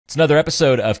It's another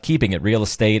episode of Keeping It Real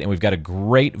Estate, and we've got a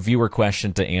great viewer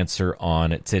question to answer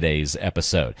on today's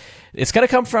episode. It's going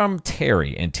to come from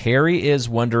Terry, and Terry is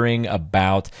wondering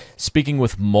about speaking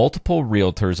with multiple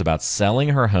realtors about selling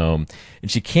her home,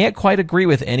 and she can't quite agree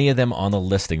with any of them on the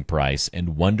listing price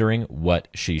and wondering what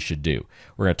she should do.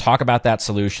 We're going to talk about that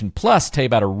solution, plus tell you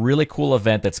about a really cool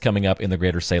event that's coming up in the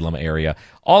greater Salem area,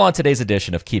 all on today's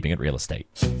edition of Keeping It Real Estate.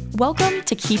 Welcome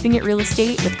to Keeping It Real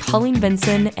Estate with Colleen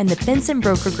Benson and the Benson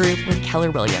Broker Group with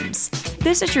Keller Williams.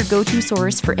 This is your go-to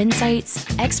source for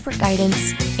insights, expert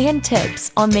guidance, and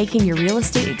tips on making your real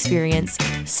estate experience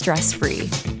stress-free.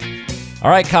 All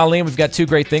right, Colleen, we've got two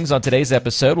great things on today's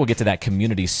episode. We'll get to that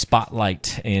community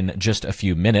spotlight in just a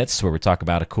few minutes where we talk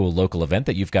about a cool local event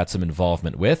that you've got some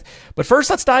involvement with. But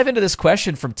first, let's dive into this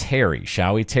question from Terry,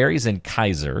 shall we? Terry's in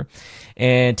Kaiser.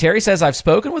 And Terry says, I've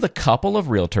spoken with a couple of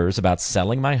realtors about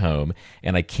selling my home,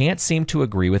 and I can't seem to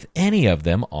agree with any of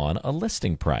them on a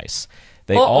listing price.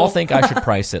 They all think I should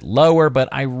price it lower, but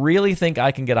I really think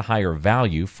I can get a higher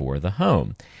value for the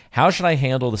home. How should I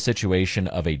handle the situation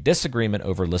of a disagreement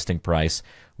over listing price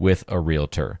with a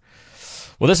realtor?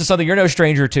 Well, this is something you're no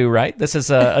stranger to, right? This is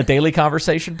a daily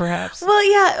conversation, perhaps? Well,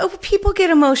 yeah, people get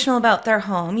emotional about their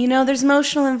home. You know, there's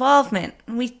emotional involvement.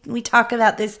 We talk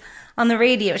about this on the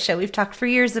radio show. We've talked for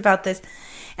years about this.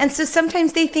 And so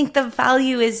sometimes they think the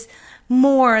value is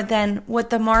more than what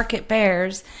the market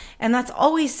bears. And that's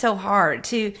always so hard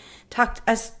to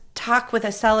talk with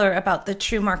a seller about the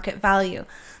true market value.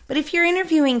 But if you're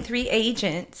interviewing 3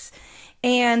 agents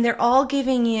and they're all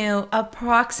giving you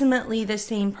approximately the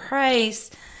same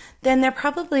price, then they're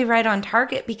probably right on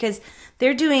target because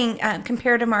they're doing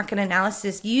comparative market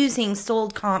analysis using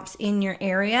sold comps in your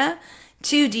area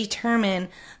to determine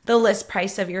the list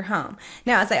price of your home.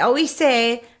 Now, as I always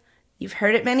say, you've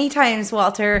heard it many times,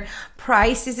 Walter,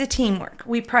 price is a teamwork.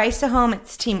 We price a home,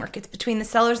 it's teamwork. It's between the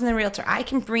sellers and the realtor. I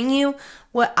can bring you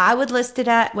what I would list it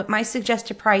at, what my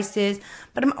suggested price is,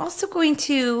 but I'm also going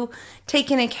to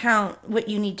take into account what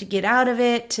you need to get out of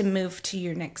it to move to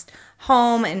your next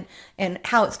home and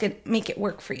how it's going to make it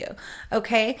work for you.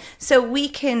 Okay? So we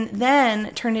can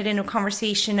then turn it into a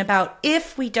conversation about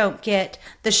if we don't get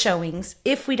the showings,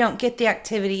 if we don't get the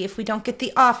activity, if we don't get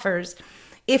the offers,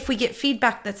 if we get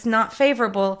feedback that's not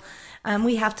favorable,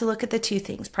 we have to look at the 2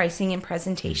 things, pricing and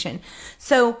presentation.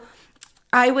 So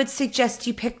I would suggest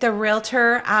you pick the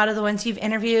realtor out of the ones you've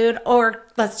interviewed, or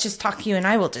let's just talk, you and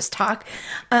I will just talk.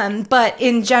 But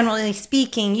in generally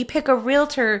speaking, you pick a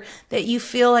realtor that you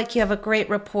feel like you have a great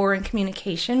rapport and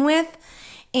communication with,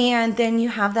 and then you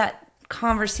have that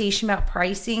conversation about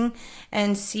pricing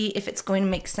and see if it's going to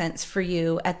make sense for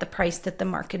you at the price that the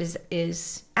market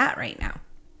is at right now.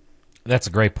 That's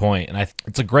a great point, and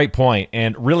it's a great point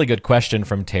and really good question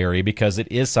from Terry because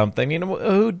it is something, you know,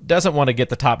 who doesn't want to get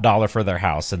the top dollar for their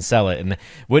house and sell it? And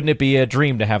wouldn't it be a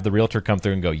dream to have the realtor come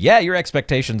through and go, yeah, your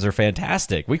expectations are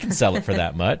fantastic. We can sell it for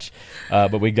that much,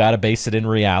 but we got to base it in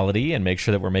reality and make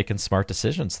sure that we're making smart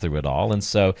decisions through it all. And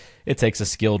so it takes a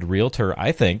skilled realtor,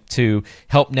 I think, to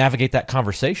help navigate that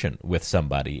conversation with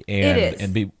somebody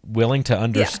and be willing to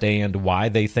understand why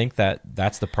they think that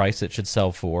that's the price it should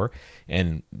sell for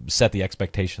and set the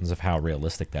expectations of how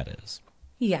realistic that is.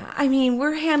 Yeah, I mean,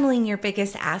 we're handling your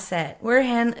biggest asset.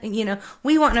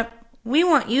 We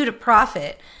want you to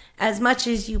profit as much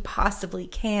as you possibly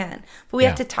can. But we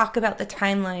have to talk about the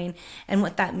timeline and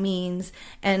what that means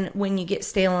and when you get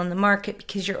stale on the market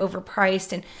because you're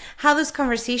overpriced and have those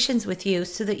conversations with you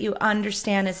so that you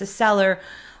understand as a seller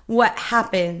what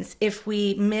happens if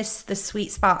we miss the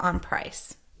sweet spot on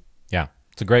price. Yeah.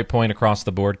 It's a great point across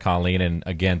the board, Colleen. And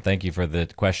again, thank you for the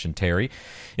question, Terry.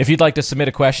 If you'd like to submit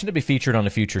a question to be featured on a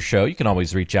future show, you can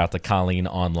always reach out to Colleen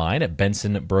online at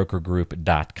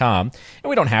bensonbrokergroup.com. And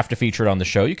we don't have to feature it on the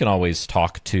show. You can always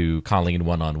talk to Colleen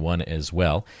one-on-one as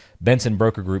well.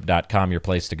 bensonbrokergroup.com, your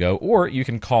place to go. Or you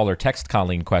can call or text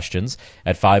Colleen questions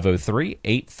at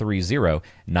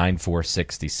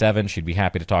 503-830-9467. She'd be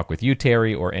happy to talk with you,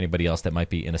 Terry, or anybody else that might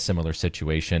be in a similar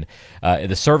situation.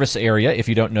 The service area, if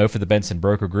you don't know, for the Benson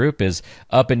Broker Group is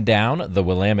up and down the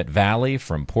Willamette Valley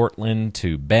from Portland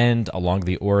to Bend along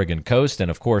the Oregon coast, and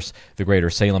of course the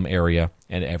greater Salem area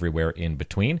and everywhere in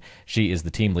between. She is the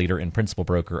team leader and principal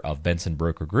broker of Benson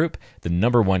Broker Group, the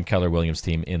 #1 Keller Williams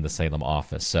team in the Salem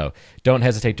office. So don't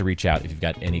hesitate to reach out if you've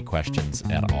got any questions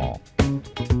at all.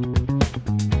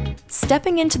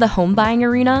 Stepping into the home buying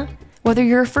arena? Whether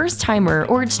you're a first-timer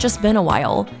or it's just been a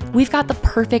while, we've got the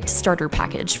perfect starter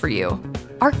package for you.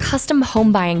 Our custom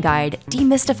home buying guide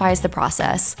demystifies the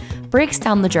process, breaks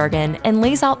down the jargon, and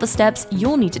lays out the steps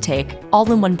you'll need to take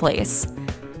all in one place.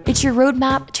 It's your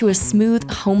roadmap to a smooth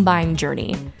home buying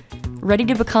journey. Ready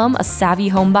to become a savvy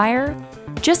home buyer?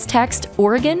 Just text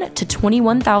Oregon to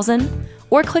 21,000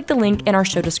 or click the link in our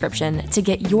show description to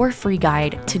get your free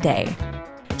guide today.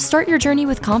 Start your journey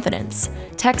with confidence.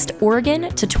 Text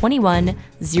Oregon to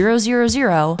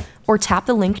 21000 or tap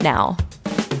the link now.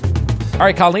 All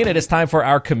right, Colleen, it is time for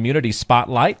our Community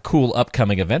Spotlight, cool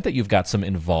upcoming event that you've got some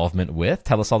involvement with.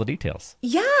 Tell us all the details.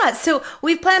 Yeah, so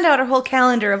we've planned out our whole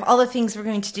calendar of all the things we're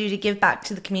going to do to give back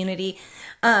to the community.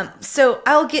 So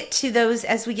I'll get to those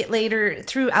as we get later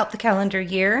throughout the calendar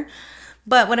year.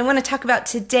 But what I want to talk about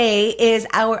today is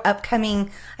our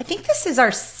upcoming, I think this is our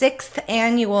 6th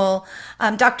annual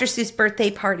Dr. Seuss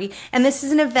birthday party. And this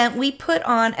is an event we put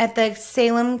on at the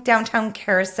Salem Downtown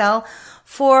Carousel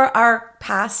for our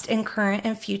past and current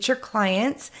and future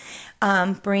clients.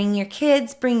 Bring your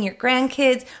kids, bring your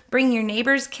grandkids, bring your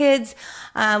neighbors' kids.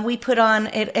 We put on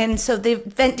it. And so the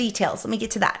event details, let me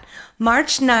get to that.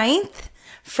 March 9th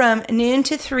from noon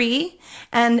to 3.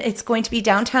 And it's going to be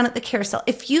downtown at the Carousel.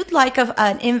 If you'd like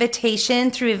an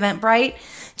invitation through Eventbrite,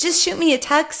 just shoot me a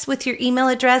text with your email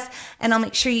address, and I'll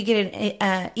make sure you get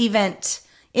an event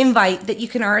invite that you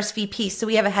can RSVP so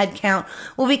we have a head count.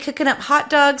 We'll be cooking up hot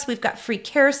dogs. We've got free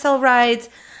carousel rides.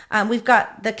 We've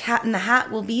got the Cat in the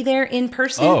Hat will be there in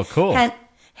person. Oh, cool. And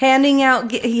handing out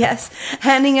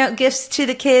gifts to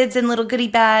the kids in little goodie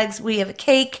bags. We have a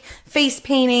cake, face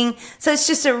painting. So it's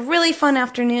just a really fun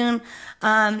afternoon.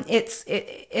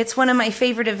 It's one of my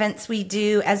favorite events we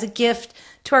do as a gift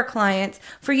to our clients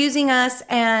for using us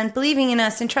and believing in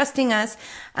us and trusting us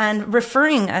and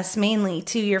referring us mainly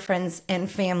to your friends and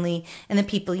family and the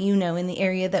people you know in the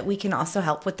area that we can also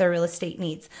help with their real estate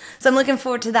needs. So I'm looking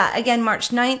forward to that. Again, March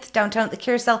 9th, downtown at the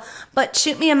Carousel. But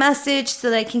shoot me a message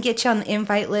so that I can get you on the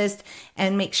invite list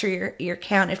and make sure you're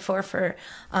counted for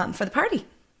the party.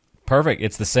 Perfect.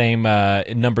 It's the same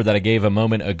number that I gave a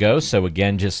moment ago. So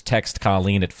again, just text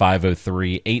Colleen at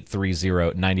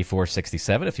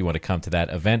 503-830-9467 if you want to come to that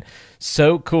event.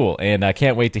 So cool. And I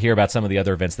can't wait to hear about some of the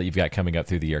other events that you've got coming up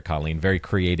through the year, Colleen. Very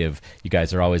creative. You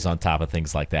guys are always on top of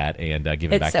things like that and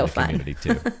giving back to the community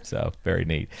too. So very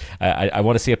neat. I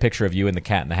want to see a picture of you in the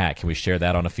Cat in the Hat. Can we share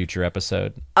that on a future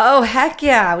episode? Oh, heck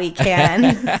yeah, we can.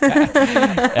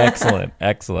 Excellent.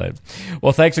 Excellent.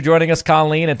 Well, thanks for joining us,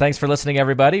 Colleen, and thanks for listening,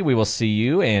 everybody. We will see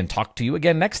you and talk to you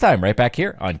again next time right back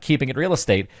here on Keeping It Real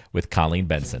Estate with Colleen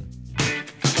Benson.